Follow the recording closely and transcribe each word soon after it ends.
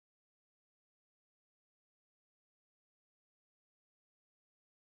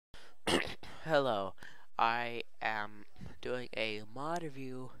Hello, I am doing a mod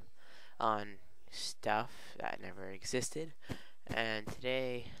review on stuff that never existed, and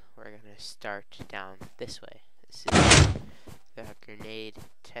today we're going to start down this way. This is the grenade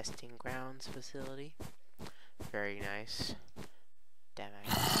testing grounds facility. Very nice. Damn, I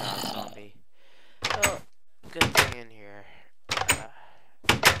just saw a zombie. Oh, good thing in here.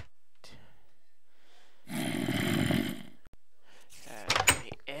 Let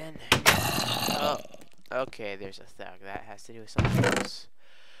me in. Oh, okay, there's a thug. That has to do with something else.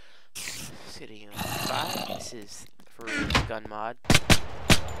 City Unit 5. This is Ferrulos gun mod.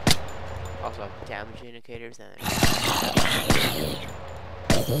 Also damage indicators and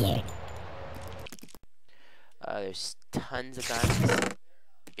there's tons of guns.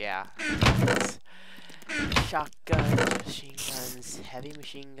 Yeah. Shotguns, machine guns, heavy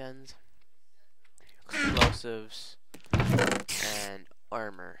machine guns, explosives, and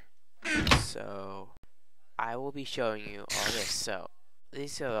armor. So I will be showing you all this. So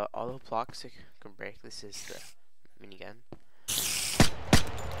these are all the blocks you can break. This is the minigun.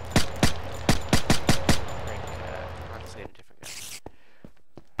 Break, honestly, a different gun.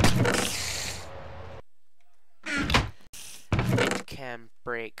 It can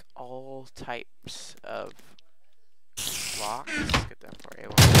break all types of blocks. Let's get that for A1.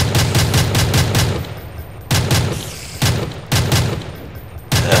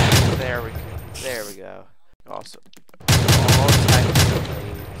 There we go. There we go. Also, all types of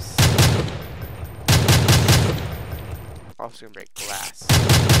waves. Also gonna break glass.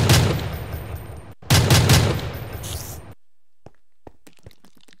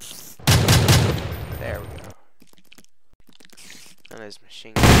 There we go. And there's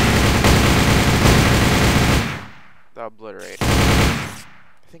machine gun. The obliterator.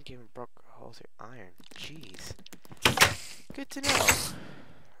 I think even broke a hole through iron. Jeez. Good to know.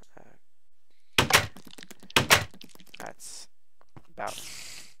 That's about.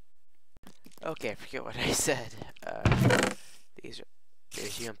 Okay, I forget what I said. There's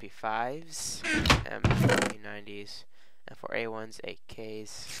UMP5s, MP90s, and for A1s,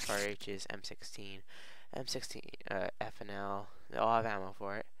 8Ks, RHs, M16, FNL. They all have ammo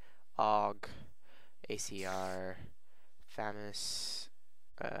for it. AUG, ACR, FAMAS,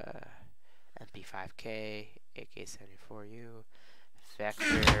 MP5K, AK-74U,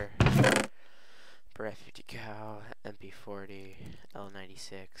 Vector, Breath 50 cal, MP40,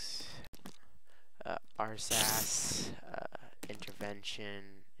 L96, RSAS,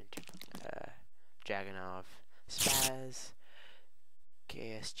 Intervention, Jaganov, Spaz,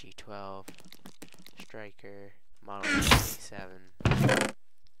 KSG-12, Striker, Model 87.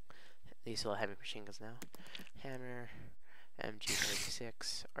 These are all heavy machine guns now. Hammer,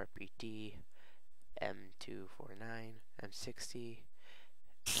 MG36, RPD, M249, M60,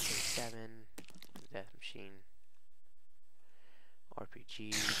 M7, Death Machine,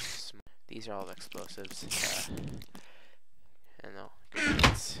 RPG. These are all the explosives. And no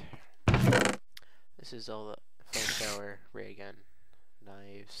grenades. This is all the flamethrower, ray gun,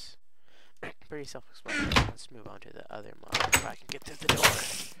 knives. Pretty self-explanatory. Let's move on to the other mod if I can get through the door.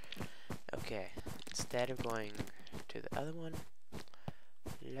 Okay, instead of going to the other one,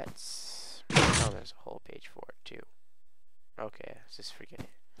 let's. Oh, there's a whole page for it too. Okay, let's just forget it.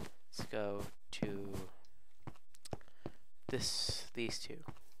 Let's go to these two.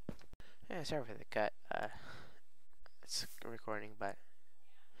 Yeah, sorry for the cut. It's recording, but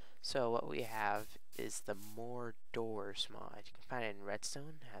so what we have is the More Doors mod. You can find it in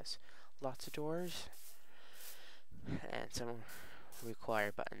Redstone. It has lots of doors, and some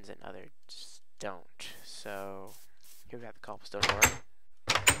require buttons and others don't. So here we have the cobblestone door.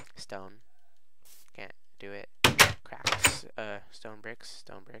 Stone, can't do it. Cracks, stone bricks,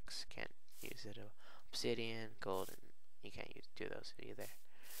 can't use it. Obsidian, gold, and you can't do those either.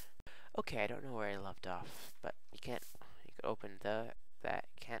 Okay, I don't know where I left off, but you could open that,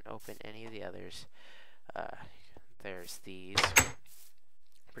 can't open any of the others. There's these,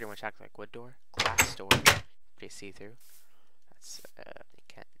 pretty much act like wood door, glass door, pretty see-through. That's, you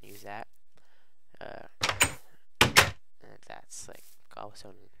can't use that. And that's like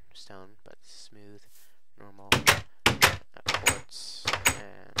cobblestone stone, but smooth, normal, quartz,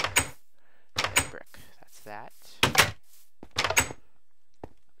 and brick. That's that.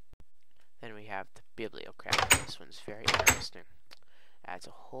 Then we have the BiblioCraft. This one's very interesting. Adds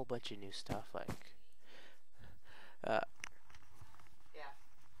a whole bunch of new stuff like yeah.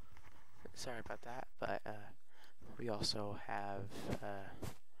 Sorry about that, but we also have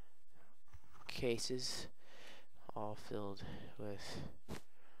cases all filled with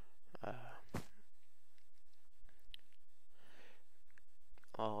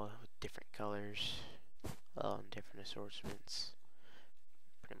all different colors. hammers, all in different assortments.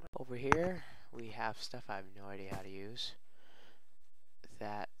 Pretty much. Over here, we have stuff I have no idea how to use.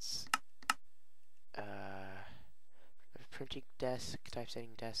 That's a printing desk,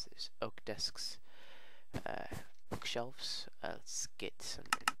 typesetting desk. There's oak desks, bookshelves. Let's get some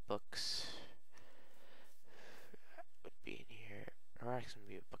books. Would be in here, or actually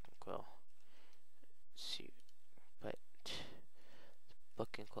be a book and quill. Let's see, but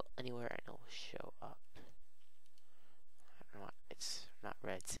book and quill anywhere and it'll show up. I don't know what, it's not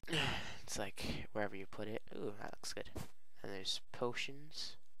red. It's like wherever you put it. Ooh, that looks good. And there's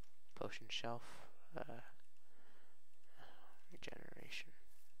potions, potion shelf, regeneration.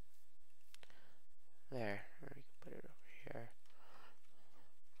 There, or you can put it over here.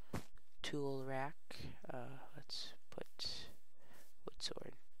 Tool rack. Let's put wood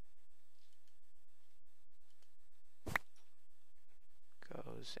sword.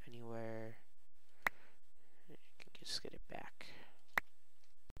 Goes anywhere. You can just get it back.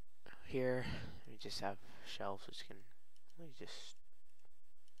 Here we just have shelves which can just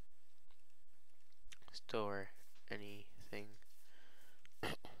store anything.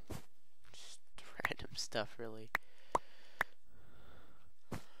 Just random stuff, really.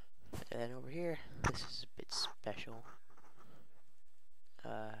 And then over here, this is a bit special.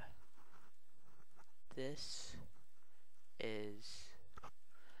 This is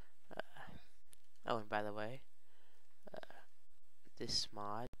oh, and by the way, this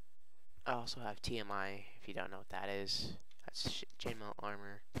mod, I also have TMI, if you don't know what that is. That's chainmail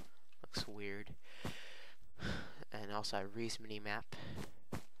armor. Looks weird. And also I Reese mini map.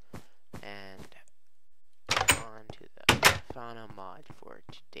 And on to the fauna mod for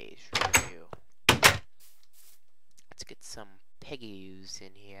today's review. Let's get some piggies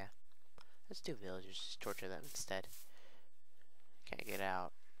in here. Let's do villagers, just torture them instead. Can't get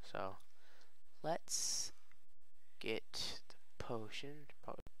out, so let's get the potion.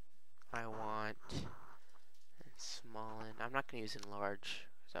 I want small, and I'm not gonna use enlarge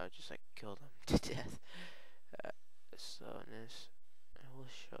because I would just like kill them to death. Slowness, I will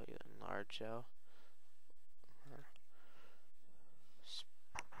show you enlarge though.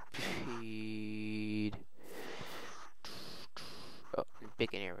 Speed. Oh,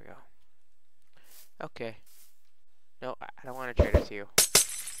 bacon. Here we go. Okay. No, I don't want to trade with you.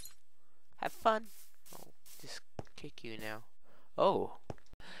 Have fun. I'll just kick you now. Oh,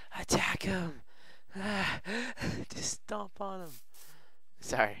 attack him! Just stomp on him.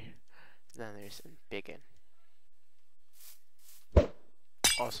 Sorry. Then there's some bacon.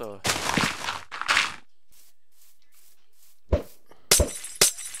 Also,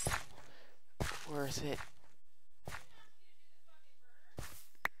 worth it.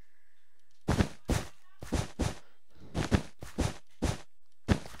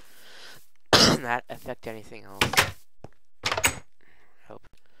 That affect anything else? Hope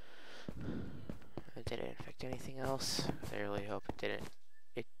it didn't affect anything else. I really hope it didn't.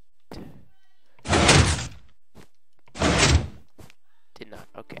 It did not.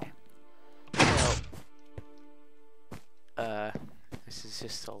 Okay. So, this is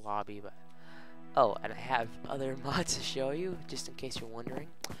just a lobby, but oh, and I have other mods to show you, just in case you're wondering.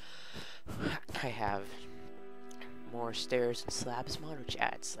 I have more stairs and slabs mod, which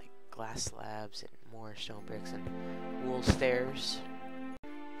adds like glass slabs and more stone bricks and wool stairs.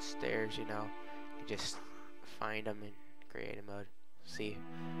 Stairs, you know, you just find them in creative mode. See,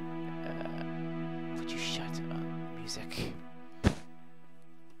 would you shut up, music?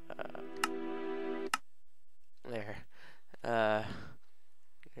 There. Near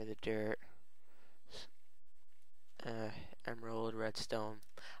the dirt. Emerald, redstone.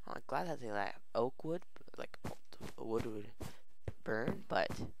 I'm glad that they like oak wood, like the wood would burn, but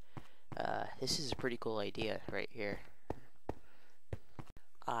this is a pretty cool idea right here.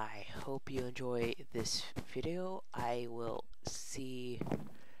 I hope you enjoy this video. I will see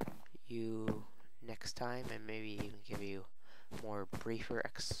you next time and maybe even give you more briefer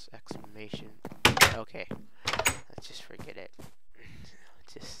explanation. Okay, let's just forget it.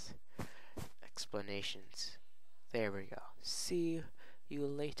 Just explanations. There we go. See you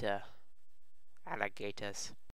later, alligators.